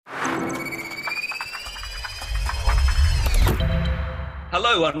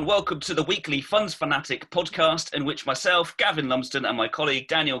Hello and welcome to the weekly Funds Fanatic podcast in which myself, Gavin Lumsden and my colleague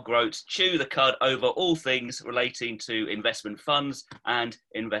Daniel Grote chew the cud over all things relating to investment funds and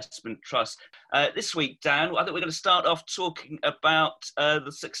investment trusts. This week, Dan, I think we're going to start off talking about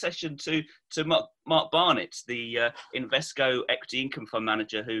the succession to Mark Barnett, the Invesco equity income fund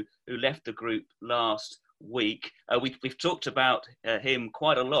manager who left the group last week. We've talked about him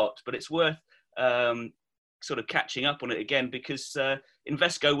quite a lot, but it's worth sort of catching up on it again because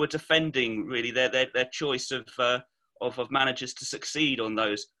Invesco were defending really their choice of managers to succeed on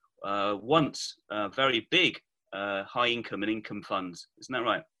those once very big high income and income funds. Isn't that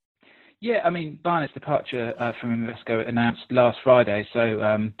right? Yeah, I mean, Barnett's departure from Invesco announced last Friday,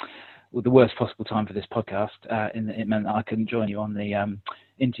 so the worst possible time for this podcast. It meant that I couldn't join you on the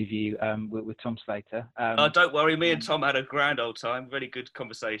interview with Tom Slater. Don't worry, me and Tom had a grand old time, really good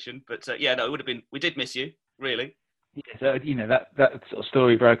conversation. But it would have been. We did miss you, really. Yeah, so that sort of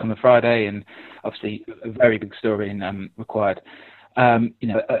story broke on the Friday, and obviously a very big story and required a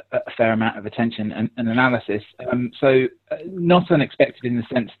fair amount of attention and analysis. So not unexpected in the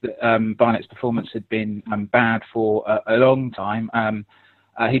sense that Barnett's performance had been bad for a long time.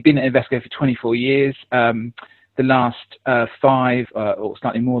 He'd been at Invesco for 24 years. The last 5 or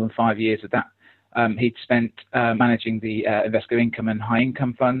slightly more than 5 years of that, he'd spent managing the Invesco income and high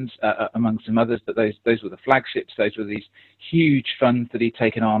income funds, among some others, but those were the flagships. Those were these huge funds that he'd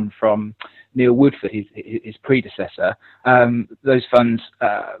taken on from Neil Woodford, his predecessor. Those funds,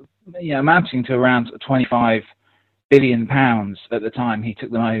 amounting to around £25 billion at the time he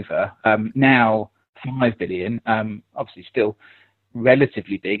took them over. Now £5 billion, obviously still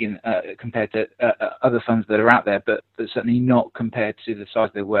relatively big compared to other funds that are out there, but certainly not compared to the size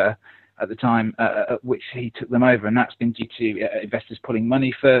they were at the time at which he took them over. And that's been due to investors pulling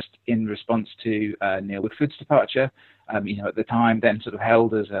money first in response to Neil Woodford's departure, at the time then sort of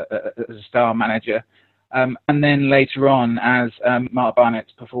held as a star manager. And then later on as Mark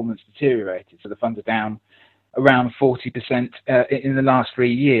Barnett's performance deteriorated. So the funds are down around 40% in the last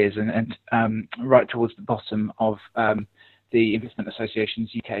 3 years and right towards the bottom of the Investment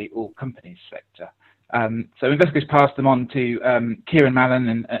Association's UK All Companies sector. So Invesco's passed them on to Kieran Mallon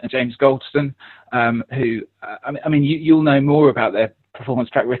and James Goldston, who, you'll know more about their performance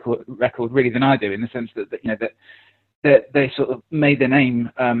track record really than I do, in the sense that they sort of made their name,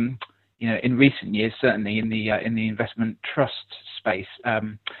 in recent years, certainly in the investment trust space,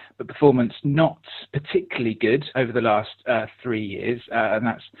 but performance not particularly good over the last 3 years, and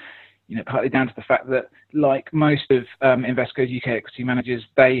that's partly down to the fact that, like most of Invesco's UK equity managers,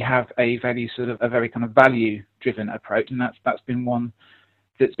 they have a very kind of value-driven approach, and that's been one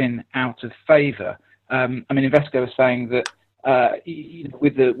that's been out of favour. Invesco is saying that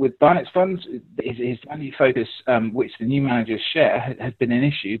with Barnett's funds, his value focus, which the new managers share, has been an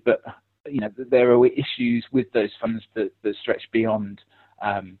issue, but there are issues with those funds that stretch beyond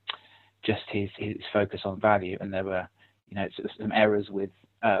just his focus on value, and there were some errors with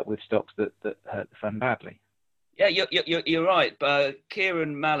stocks that hurt the fund badly. Yeah, you're right.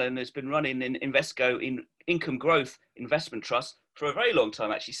 Kieran Mallon has been running in Invesco in Income Growth Investment Trust for a very long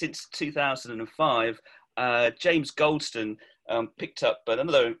time, actually, since 2005. James Goldston picked up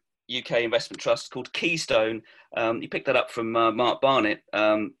another UK investment trust called Keystone. He picked that up from Mark Barnett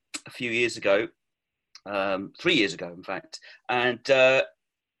a few years ago, 3 years ago, in fact. And their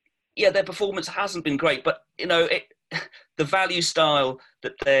performance hasn't been great, but the value style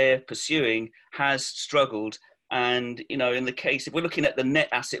that they're pursuing has struggled. And, in the case, if we're looking at the net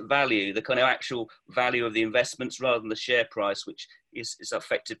asset value, the kind of actual value of the investments rather than the share price, which is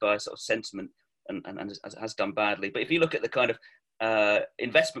affected by sort of sentiment and has done badly. But if you look at the kind of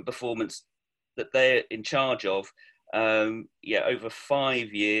investment performance that they're in charge of, over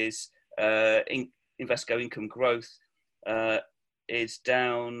 5 years, Invesco Income Growth is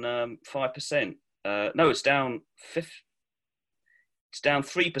down 5%. It's down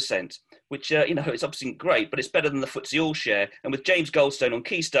 3%, which it's obviously great, but it's better than the FTSE All Share. And with James Goldstone on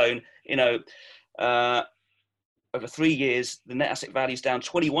Keystone, over 3 years, the net asset value is down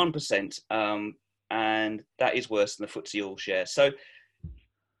 21%, and that is worse than the FTSE All Share. So,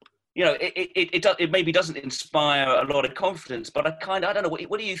 it maybe doesn't inspire a lot of confidence, but I don't know.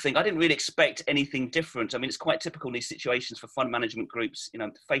 What do you think? I didn't really expect anything different. I mean, it's quite typical in these situations for fund management groups,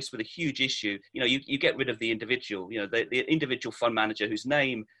 faced with a huge issue. You get rid of the individual. The individual fund manager whose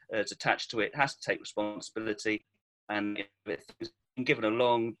name is attached to it has to take responsibility, and if things given a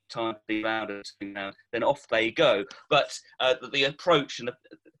long time to be around, then off they go. But the approach and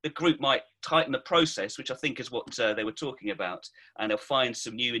the group might tighten the process, which I think is what they were talking about, and they'll find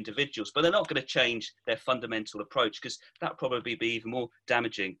some new individuals, but they're not going to change their fundamental approach, because that probably be even more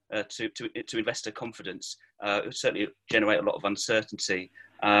damaging to investor confidence. It would certainly generate a lot of uncertainty.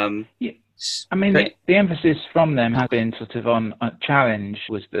 Yeah. I mean, the emphasis from them has been sort of on challenge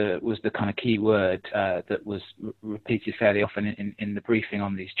was the kind of key word that was repeated fairly often in the briefing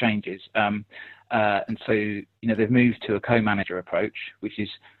on these changes. And so, they've moved to a co-manager approach, which is,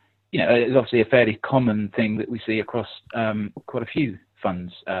 is obviously a fairly common thing that we see across quite a few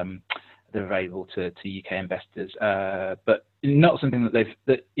funds that are available to UK investors, but not something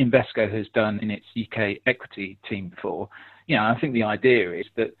that Invesco has done in its UK equity team before. I think the idea is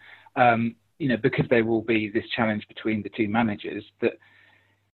that, because there will be this challenge between the two managers, that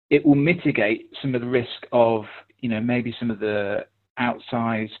it will mitigate some of the risk of, maybe some of the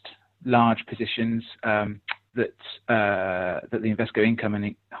outsized large positions that the Invesco income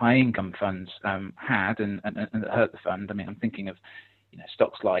and high income funds had and that hurt the fund. I mean, I'm thinking of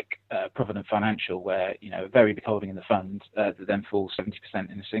stocks like Provident Financial, where a very big holding in the fund that then falls 70%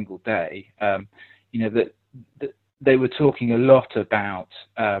 in a single day. That they were talking a lot about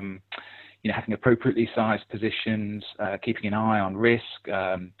having appropriately sized positions, keeping an eye on risk,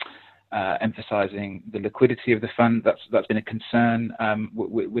 emphasising the liquidity of the fund. That's been a concern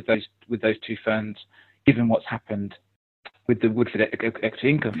with those two funds, given what's happened with the Woodford Equity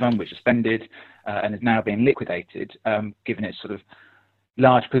Income Fund, which suspended and is now being liquidated, given its sort of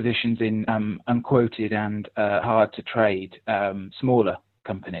large positions in unquoted and hard to trade smaller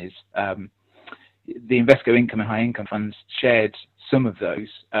companies. The Invesco Income and High Income funds shared some of those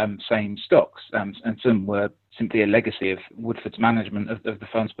same stocks, and some were simply a legacy of Woodford's management of the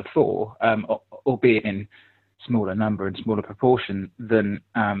funds before, albeit in smaller number and smaller proportion than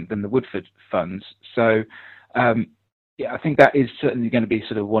the Woodford funds. So, I think that is certainly going to be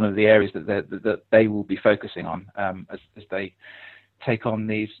sort of one of the areas that they will be focusing on as they take on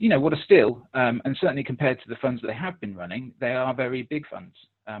these, what are still, and certainly compared to the funds that they have been running, they are very big funds.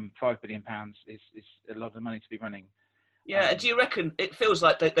 £5 billion is a lot of money to be running. Yeah, do you reckon it feels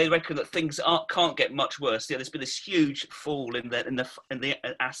like they reckon that things can't get much worse? There's been this huge fall in the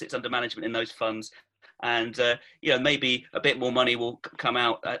assets under management in those funds, and maybe a bit more money will come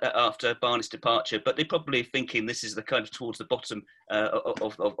out after Barnett's departure. But they're probably thinking this is the kind of towards the bottom of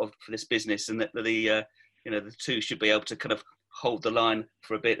for this business, and that the two should be able to kind of hold the line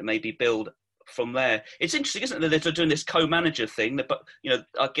for a bit and maybe build from there. It's interesting, isn't it, that they're doing this co-manager thing? But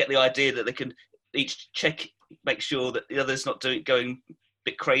I get the idea that they can each make sure that the other's not going a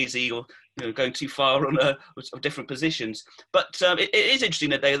bit crazy or going too far on different positions. But it is interesting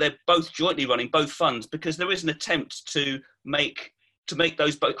that they're both jointly running both funds, because there is an attempt to make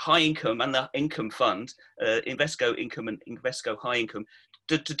those both high income and the income fund, Invesco Income and Invesco High Income,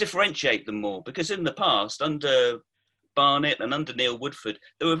 to differentiate them more. Because in the past, under Barnett and under Neil Woodford,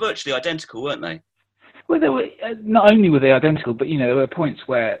 they were virtually identical, weren't they? Well, they were, not only were they identical, but there were points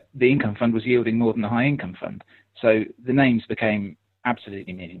where the income fund was yielding more than the high income fund. So the names became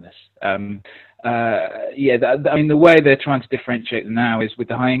absolutely meaningless. I mean, the way they're trying to differentiate them now is with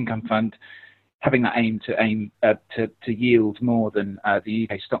the high income fund having that aim to yield more than the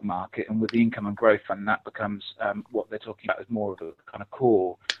UK stock market, and with the income and growth fund, that becomes what they're talking about as more of a kind of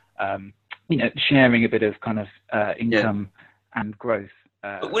core, sharing a bit of kind of income and growth.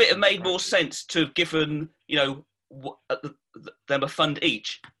 But would it have made more sense to have given, them a fund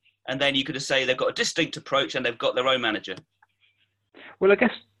each, and then you could have say they've got a distinct approach and they've got their own manager? Well, I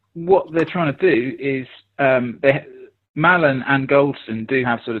guess what they're trying to do is Mallon and Goldston do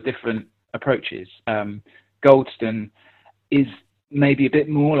have sort of different approaches. Goldston is maybe a bit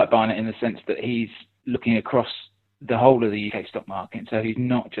more like Barnett in the sense that he's looking across the whole of the UK stock market, so he's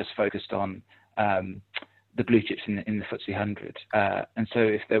not just focused on the blue chips in the FTSE 100. And so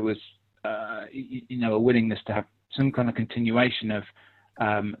if there was, a willingness to have some kind of continuation of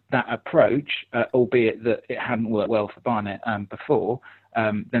that approach, albeit that it hadn't worked well for Barnett before,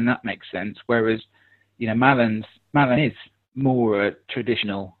 then that makes sense. Whereas, Mallon is more a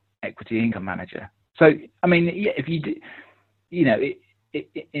traditional equity income manager. So, I mean, if you do,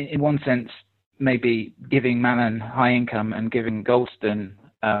 in one sense, maybe giving Mallon high income and giving Goldston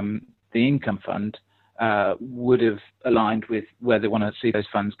the income fund would have aligned with where they want to see those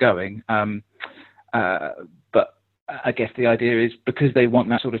funds going. But I guess the idea is because they want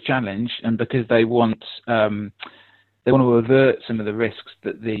that sort of challenge, and because they want to avert some of the risks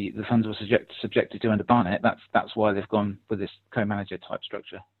that the funds were subjected to under Barnett. That's why they've gone with this co-manager type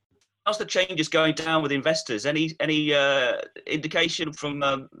structure. how's the changes going down with investors? Any indication from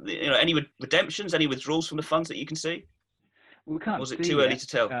any redemptions, any withdrawals from the funds that you can see? We can't or is it see too yet. early to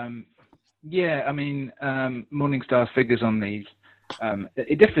tell? Yeah, I mean, Morningstar's figures on these,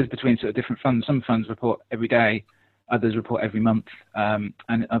 it differs between sort of different funds. Some funds report every day, others report every month, and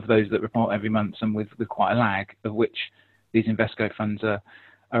of those that report every month, some with quite a lag, of which these Invesco funds are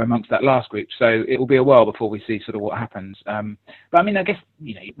amongst that last group. So it will be a while before we see sort of what happens. But I mean, I guess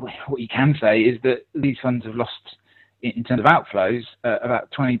what you can say is that these funds have lost, in terms of outflows, about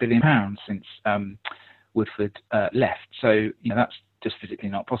 £20 billion since Woodford left. So that's just physically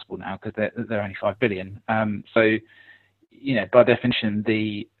not possible now because they're only 5 billion. So by definition,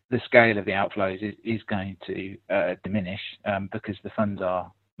 the scale of the outflows is going to diminish because the funds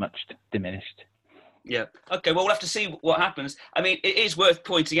are much diminished. Yeah. Okay. Well, we'll have to see what happens. I mean, it is worth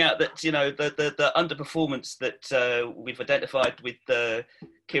pointing out that the underperformance that we've identified with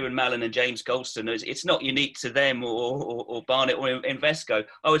Kieran Mallon and James Goldstein, it's not unique to them or Barnett or Invesco.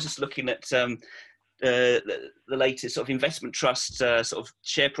 I was just looking at the latest sort of investment trust sort of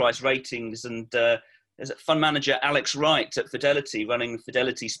share price ratings, and there's a fund manager Alex Wright at Fidelity running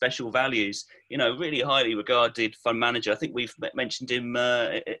Fidelity Special Values, really highly regarded fund manager. I think we've mentioned him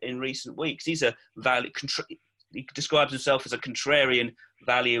in recent weeks. He's a he describes himself as a contrarian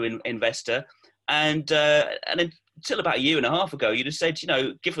value investor, and until about a year and a half ago, you'd have said,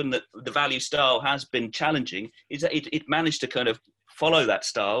 given that the value style has been challenging, it managed to kind of follow that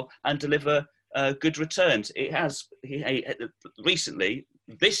style and deliver good returns. It has recently.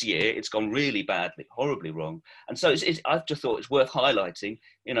 This year, it's gone really badly, horribly wrong. And so I've just thought it's worth highlighting,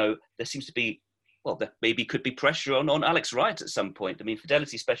 there seems to be, there maybe could be pressure on Alex Wright at some point. I mean,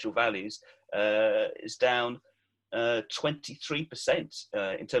 Fidelity Special Values is down 23%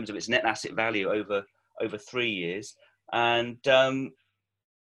 in terms of its net asset value over 3 years. And, I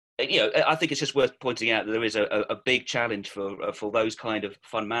think it's just worth pointing out that there is a big challenge for those kind of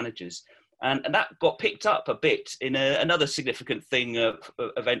fund managers. And that got picked up a bit in another significant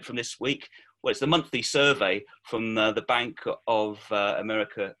event from this week. Well, it's the monthly survey from the Bank of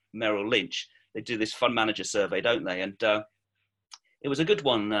America Merrill Lynch. They do this fund manager survey, don't they? And it was a good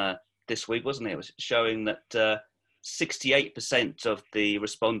one this week, wasn't it? It was showing that 68% of the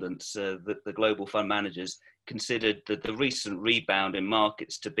respondents, the global fund managers, considered the recent rebound in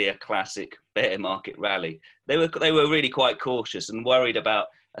markets to be a classic bear market rally. They were really quite cautious and worried about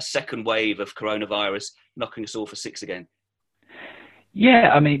a second wave of coronavirus knocking us all for six again.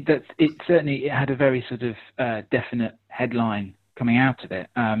 Yeah, I mean, it had a very sort of definite headline coming out of it,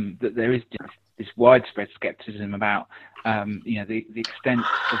 that there is this widespread skepticism about the extent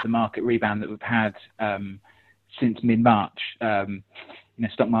of the market rebound that we've had since mid-March.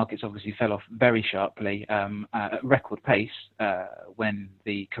 Stock markets obviously fell off very sharply at record pace when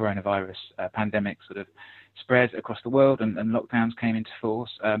the coronavirus pandemic sort of spread across the world and lockdowns came into force.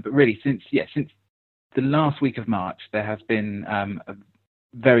 But really, since the last week of March, there has been a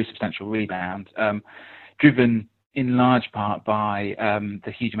very substantial rebound, driven in large part by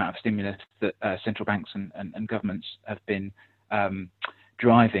the huge amount of stimulus that central banks and governments have been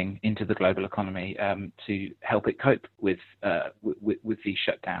driving into the global economy to help it cope with these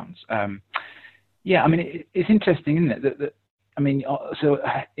shutdowns. I mean, it's interesting, isn't it? So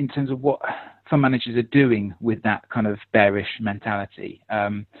in terms of what fund managers are doing with that kind of bearish mentality,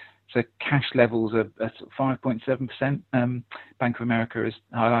 so cash levels are 5.7%. Bank of America has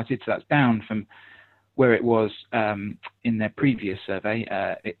highlighted, so that's down from where it was in their previous survey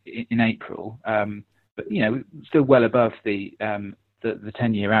in April, but still well above the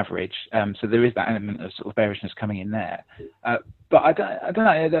 10-year average. So there is that element of sort of bearishness coming in there. But I don't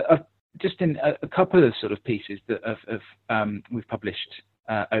know. Just in a couple of sort of pieces that we've published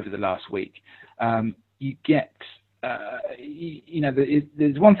over the last week, you get,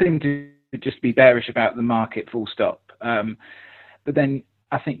 there's one thing to just be bearish about the market, full stop. But then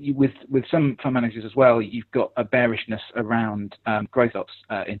I think with some fund managers as well, you've got a bearishness around growth stocks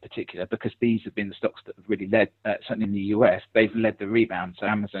in particular, because these have been the stocks that have really led, certainly in the US, they've led the rebound. So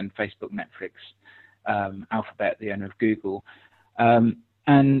Amazon, Facebook, Netflix, Alphabet, the owner of Google.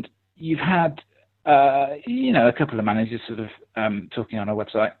 And you've had, a couple of managers sort of talking on our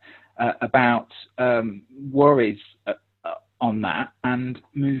website about worries on that and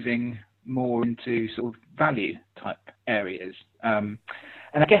moving more into sort of value type areas.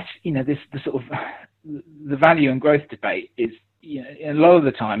 And I guess, the sort of the value and growth debate is, a lot of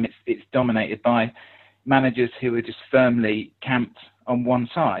the time it's dominated by managers who are just firmly camped on one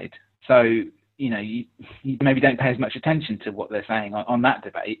side. So, you maybe don't pay as much attention to what they're saying on that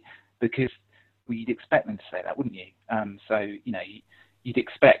debate, because you'd expect them to say that, wouldn't you? So, you'd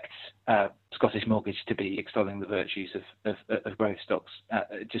expect Scottish Mortgage to be extolling the virtues of growth stocks,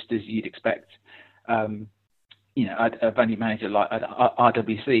 just as you'd expect, a value manager like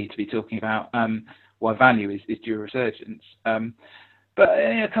RWC to be talking about why value is due a resurgence. But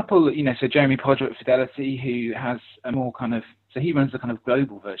a couple, so Jeremy Podger at Fidelity, who has a more so he runs the kind of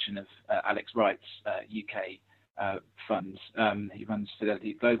global version of Alex Wright's UK funds. He runs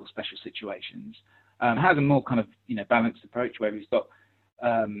Fidelity Global Special Situations. Has a more balanced approach where he's got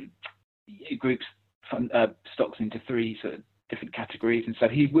groups stocks into three sort of different categories, and so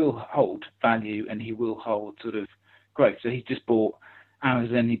he will hold value and he will hold sort of growth. So he's just bought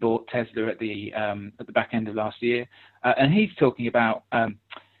Amazon, he bought Tesla at the back end of last year, and he's talking about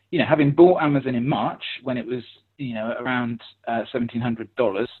having bought Amazon in March when it was around $1,700,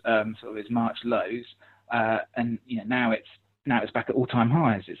 sort of its March lows, and now it's back at all-time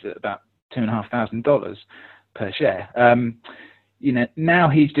highs. It's at about $2,500 per share. Now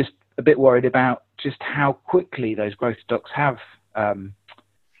he's just a bit worried about just how quickly those growth stocks have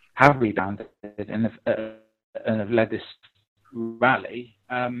rebounded and have led this rally.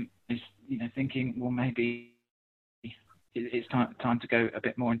 Is thinking, well, maybe it's time to go a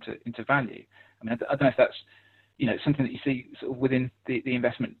bit more into value. I mean, I don't know if that's something that you see sort of within the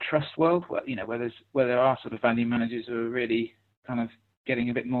investment trust world, where where there are sort of value managers who are really kind of getting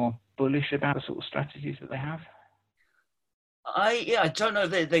a bit more bullish about the sort of strategies that they have. I don't know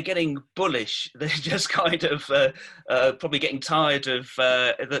if they're getting bullish. They're just kind of probably getting tired of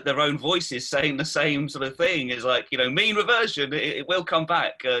their own voices saying the same sort of thing. Is like, mean reversion, it will come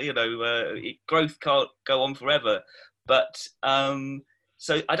back. Growth can't go on forever. But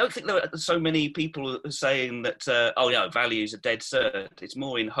so I don't think there are so many people saying that, value is a dead cert. It's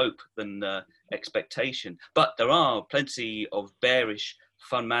more in hope than expectation. But there are plenty of bearish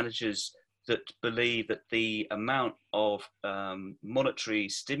fund managers that believe that the amount of monetary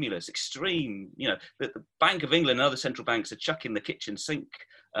stimulus, extreme, that the Bank of England and other central banks are chucking the kitchen sink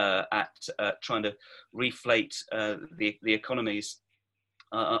at trying to reflate the economies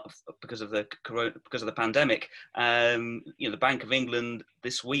because of the pandemic. The Bank of England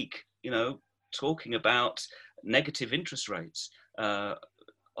this week, talking about negative interest rates.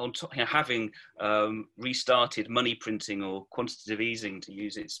 On having restarted money printing or quantitative easing, to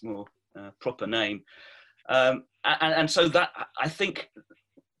use its more proper name, and so that I think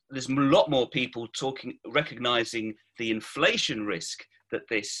there's a lot more people recognizing the inflation risk that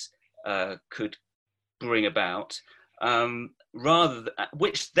this could bring about,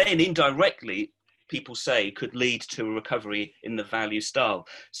 which then indirectly people say could lead to a recovery in the value style.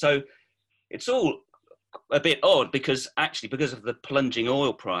 So it's all a bit odd because of the plunging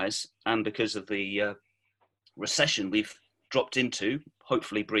oil price and because of the recession we've dropped into,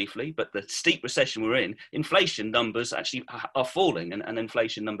 hopefully briefly, but the steep recession we're in, inflation numbers actually are falling, and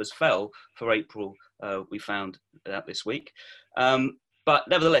inflation numbers fell for April, we found out this week. But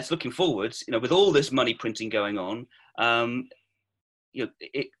nevertheless, looking forwards, with all this money printing going on,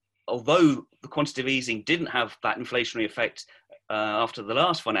 although the quantitative easing didn't have that inflationary effect after the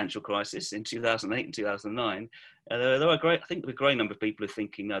last financial crisis in 2008 and 2009, there are a growing number of people who are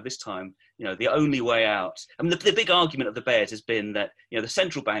thinking, no, this time, the only way out. I mean, the big argument of the bears has been that, the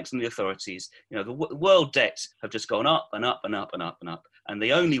central banks and the authorities, the world debts have just gone up and up and up and up and up. And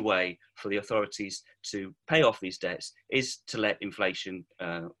the only way for the authorities to pay off these debts is to let inflation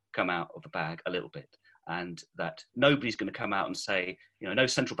come out of the bag a little bit. And that nobody's going to come out and say, no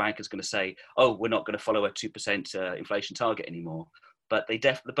central bank is going to say, oh, we're not going to follow a 2% inflation target anymore. But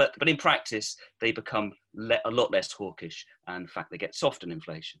but in practice, they become a lot less hawkish, and in fact, they get soft on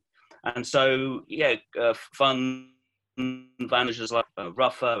inflation. And so, fund managers like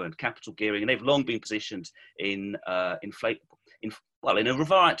Ruffer and Capital Gearing, and they've long been positioned in a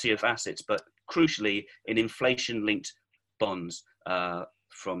variety of assets, but crucially in inflation-linked bonds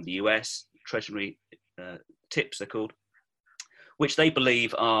from the US Treasury tips, they're called, which they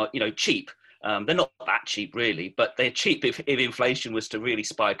believe are cheap. They're not that cheap really, but they're cheap. If inflation was to really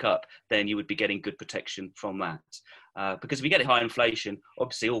spike up, then you would be getting good protection from that. Because if you get high inflation,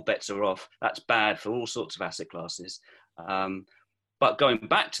 obviously all bets are off. That's bad for all sorts of asset classes. But going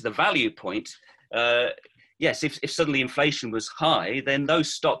back to the value point, yes, if suddenly inflation was high, then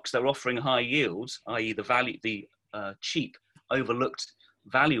those stocks that are offering high yields, i.e. the cheap, overlooked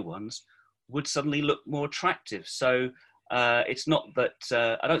value ones, would suddenly look more attractive. So it's not that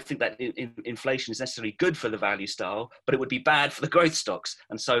I don't think that inflation is necessarily good for the value style, but it would be bad for the growth stocks.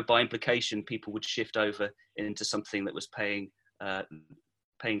 And so by implication, people would shift over into something that was paying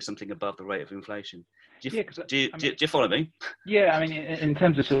something above the rate of inflation. Do you follow me? Yeah, I mean, in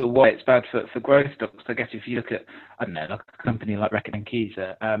terms of sort of why it's bad for growth stocks, I guess if you look at, I don't know, like a company like Reckitt and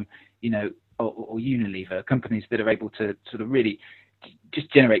Keyser, or Unilever, companies that are able to sort of really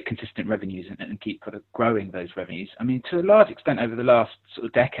just generate consistent revenues and keep kind of growing those revenues. I mean, to a large extent over the last sort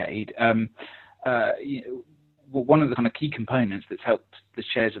of decade, one of the kind of key components that's helped the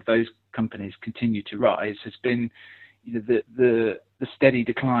shares of those companies continue to rise has been the steady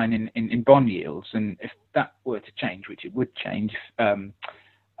decline in bond yields. And if that were to change, which it would change,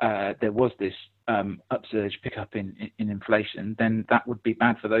 there was this upsurge pickup in inflation, then that would be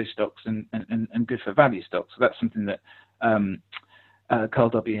bad for those stocks and good for value stocks. So that's something that Alan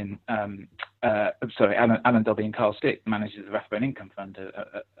Dobby and Carl Stick, managers of the Rathbone Income Fund,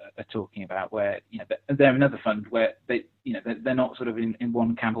 are talking about, where they're another fund where they're not sort of in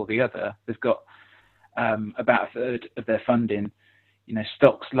one camp or the other. They've got about a third of their funding,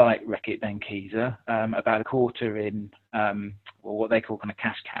 stocks like Reckitt and Keyser, about a quarter in what they call kind of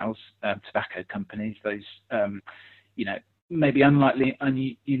cash cows, tobacco companies. Those maybe unlikely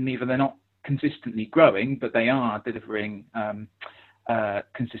Unilever, they're not consistently growing, but they are delivering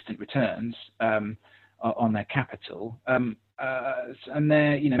consistent returns on their capital, and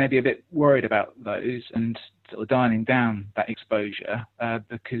they're maybe a bit worried about those and sort of dialing down that exposure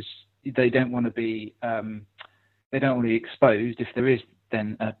because they don't want to be exposed if there is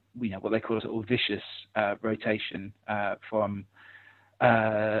then what they call a sort of vicious rotation from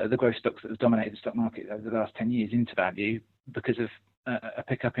the growth stocks that have dominated the stock market over the last 10 years into value because of a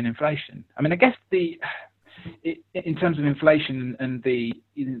pickup in inflation. I mean, I guess in terms of inflation and the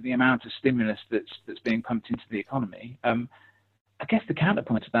amount of stimulus that's being pumped into the economy, I guess the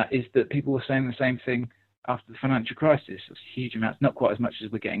counterpoint to that is that people were saying the same thing after the financial crisis. It's huge amounts, not quite as much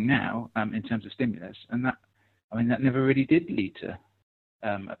as we're getting now in terms of stimulus, and that never really did lead to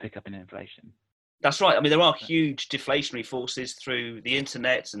a pickup in inflation. That's right. I mean, there are huge deflationary forces through the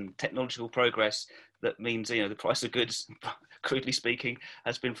internet and technological progress that means, the price of goods, crudely speaking,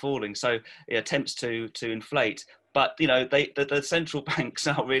 has been falling. So attempts to inflate, but the central banks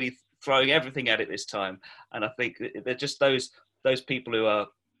are really throwing everything at it this time. And I think they're just those people who are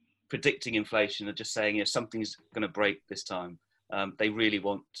predicting inflation are just saying, something's going to break this time. They really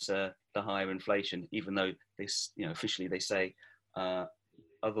want the higher inflation, even though officially they say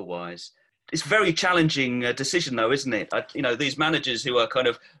otherwise. It's a very challenging decision, though, isn't it? These managers who are kind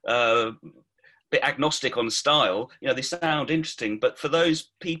of a bit agnostic on style, they sound interesting, but for those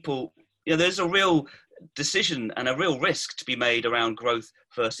people, there's a real decision and a real risk to be made around growth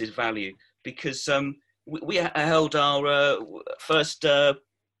versus value, because we held our first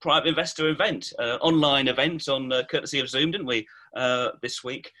private investor event, online event on courtesy of Zoom, didn't we, this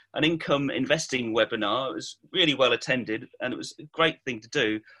week? An income investing webinar. It was really well attended, and it was a great thing to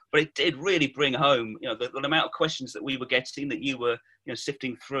do. But it did really bring home, the amount of questions that we were getting, that you were,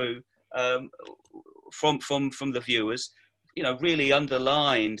 sifting through from the viewers, really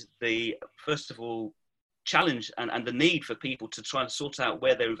underlined the, first of all, challenge and the need for people to try and sort out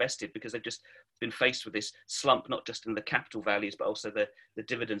where they're invested, because they've just been faced with this slump, not just in the capital values, but also the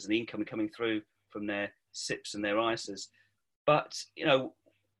dividends and the income coming through from their SIPs and their ISAs. But,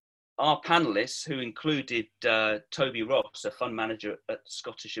 our panelists, who included Toby Ross, a fund manager at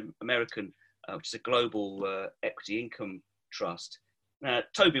Scottish American, which is a global equity income trust.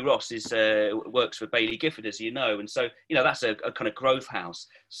 Toby Ross works for Baillie Gifford, as you know, and so that's a kind of growth house.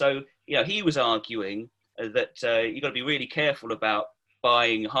 So he was arguing that you've got to be really careful about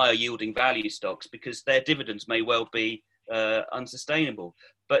buying higher yielding value stocks, because their dividends may well be unsustainable.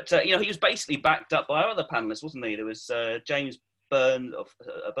 But he was basically backed up by other panelists, wasn't he? There was James Burns of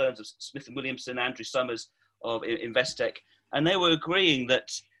Smith and Williamson, Andrew Summers of Investec, and they were agreeing that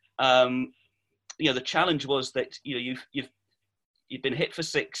the challenge was that you've been hit for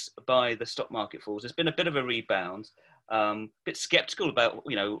six by the stock market falls. There's been a bit of a rebound. A bit sceptical about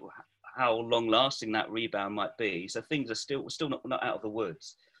how long lasting that rebound might be. So things are still not out of the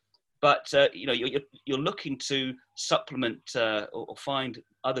woods. But you're looking to supplement or find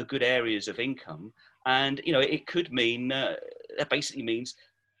other good areas of income, and it could mean that basically means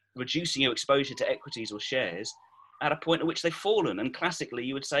reducing your exposure to equities or shares at a point at which they've fallen. And classically,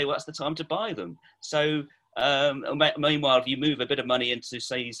 you would say, well, that's the time to buy them. So meanwhile, if you move a bit of money into,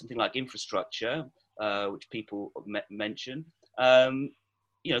 say, something like infrastructure, which people mention,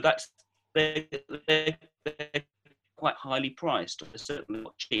 that's they're quite highly priced. They're certainly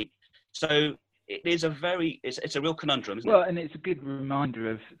not cheap. So it is it's a real conundrum, isn't it? Well, and it's a good reminder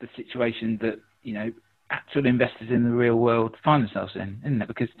of the situation that actual investors in the real world find themselves in, isn't it?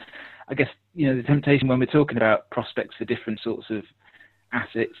 Because I guess the temptation when we're talking about prospects for different sorts of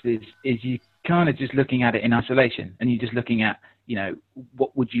assets is you kind of just looking at it in isolation, and you're just looking at,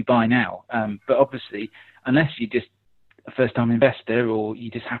 what would you buy now? But obviously, unless you're just a first-time investor or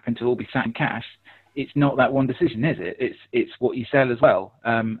you just happen to all be sat in cash, it's not that one decision, is it? It's what you sell as well,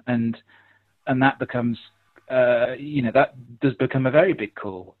 and that becomes, that does become a very big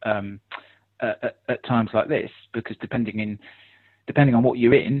call at times like this, because depending on what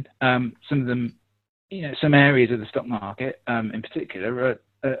you're in, some of them, some areas of the stock market, in particular,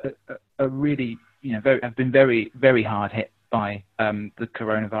 are really, have been very, very hard hit by the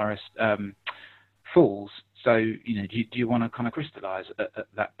coronavirus falls. So, do you want to kind of crystallise at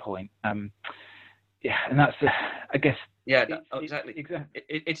that point? And that's, I guess. Yeah, exactly.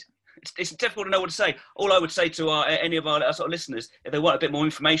 It's difficult to know what to say. All I would say to any of our sort of listeners, if they want a bit more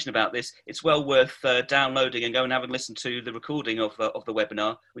information about this, it's well worth downloading and go and have a listen to the recording of the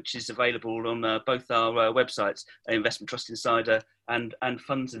webinar, which is available on both our websites, Investment Trust Insider and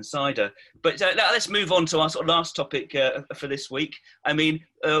Funds Insider. But let's move on to our sort of last topic for this week. I mean,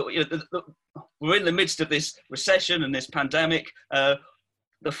 we're in the midst of this recession and this pandemic.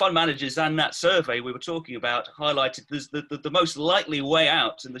 The fund managers and that survey we were talking about highlighted the most likely way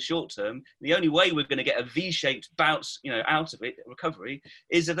out in the short term. The only way we're going to get a V-shaped bounce, out of it, recovery,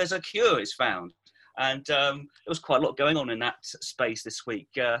 is if there's a cure is found. And there was quite a lot going on in that space this week.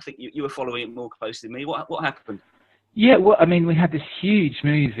 I think you were following it more closely than me. What happened? Yeah, well, I mean, we had this huge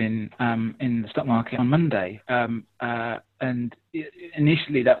move in the stock market on Monday, and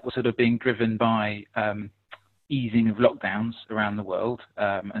initially that was sort of being driven by easing of lockdowns around the world,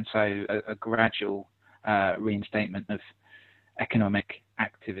 and so a gradual reinstatement of economic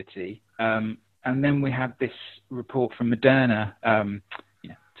activity. And then we had this report from Moderna,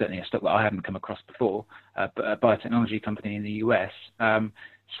 certainly a stock that I hadn't come across before, but a biotechnology company in the US,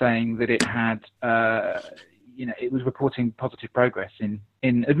 saying that it had, it was reporting positive progress in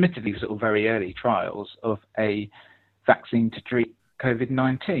admittedly sort of very early trials of a vaccine to treat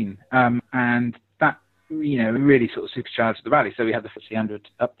COVID-19, and that really sort of supercharged the rally. So we had the FTSE 100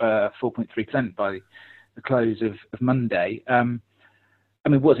 up 4.3% by the close of Monday. I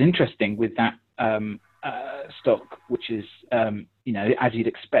mean, what's interesting with that stock, which is, as you'd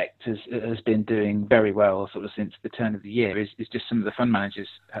expect, has been doing very well sort of since the turn of the year, is just some of the fund managers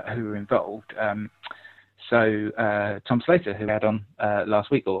who were involved. So Tom Slater, who we had on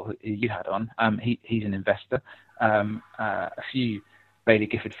last week, or who you had on, he's an investor. A few Baillie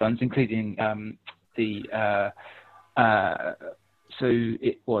Gifford funds, including so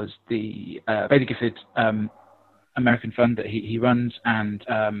it was the Baillie Gifford American fund that he runs, and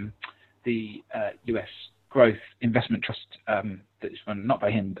the US Growth Investment Trust that is run not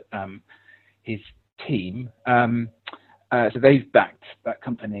by him, but his team. So they've backed that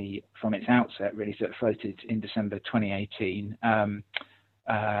company from its outset, really. So it floated in December 2018.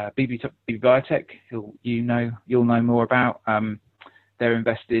 BB Biotech, you'll know more about. They're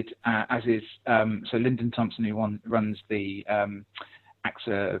invested, as is so Lyndon Thompson, who runs the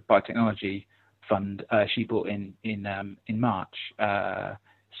AXA Biotechnology Fund. She bought in March.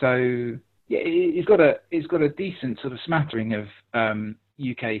 So yeah, it's got a decent sort of smattering of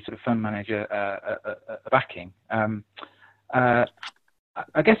UK sort of fund manager backing. I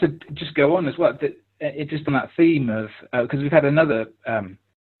guess I'd just go on as well. That just on that theme of because we've had another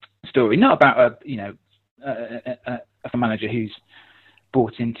story, not about a fund manager who's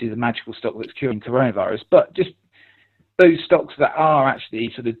bought into the magical stock that's curing coronavirus, but just those stocks that are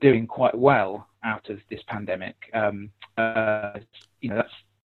actually sort of doing quite well out of this pandemic. That's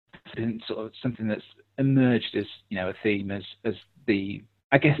been sort of something that's emerged as a theme as the,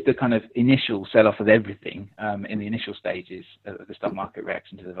 I guess, the kind of initial sell-off of everything in the initial stages of the stock market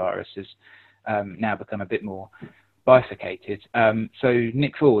reaction to the virus has now become a bit more bifurcated. So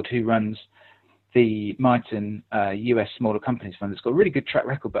Nick Ford, who runs the Miton US Smaller Companies Fund, that's got a really good track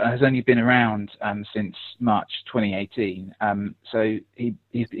record, but has only been around since March 2018. So he's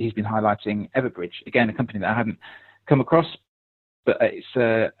been highlighting Everbridge, again, a company that I hadn't come across, but it's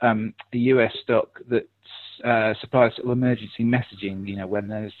a US stock that supplies sort of emergency messaging, when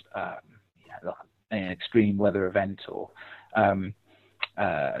there's an extreme weather event or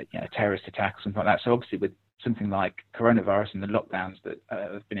terrorist attack or something like that. So obviously with something like coronavirus and the lockdowns that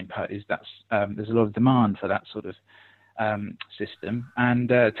have been imposed, that's there's a lot of demand for that sort of system. And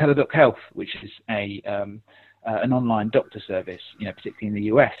Teladoc Health, which is an online doctor service, particularly in the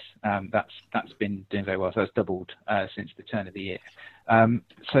US, that's been doing very well. So that's doubled since the turn of the year.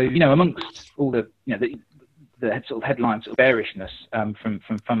 So amongst all the the sort of headline sort of bearishness from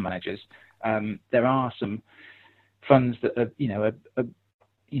fund managers, there are some funds that are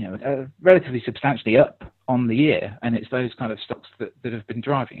relatively substantially up on the year, and it's those kind of stocks that have been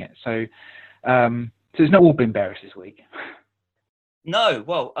driving it. So So it's not all been bearish this week. No,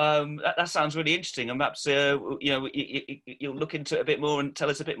 well, that sounds really interesting, and perhaps you'll look into it a bit more and tell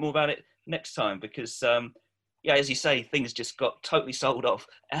us a bit more about it next time, because as you say, things just got totally sold off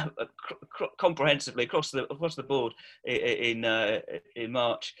comprehensively across the board in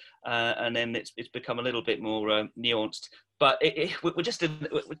March, and then it's become a little bit more nuanced. But we're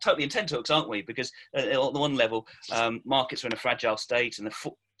totally in tenterhooks, aren't we? Because on the one level, markets are in a fragile state, and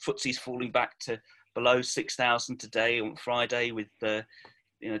the FTSE's falling back to below 6,000 today on Friday, with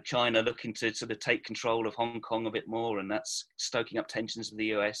China looking to sort of take control of Hong Kong a bit more, and that's stoking up tensions with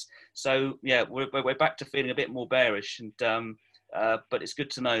the US. So yeah, we're back to feeling a bit more bearish, and but it's good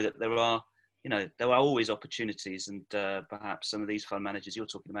to know that there are always opportunities, and perhaps some of these fund managers you're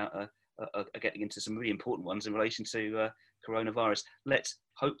talking about are getting into some really important ones in relation to coronavirus. Let's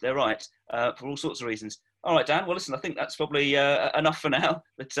hope they're right for all sorts of reasons. All right, Dan. Well, listen, I think that's probably enough for now,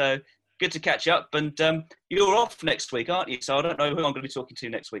 but good to catch up. And you're off next week, aren't you? So I don't know who I'm going to be talking to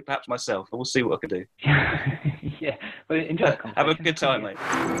next week. Perhaps myself. We'll see what I can do. Yeah. Well, enjoy the conversation. Have a good time,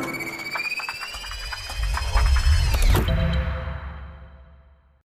 mate.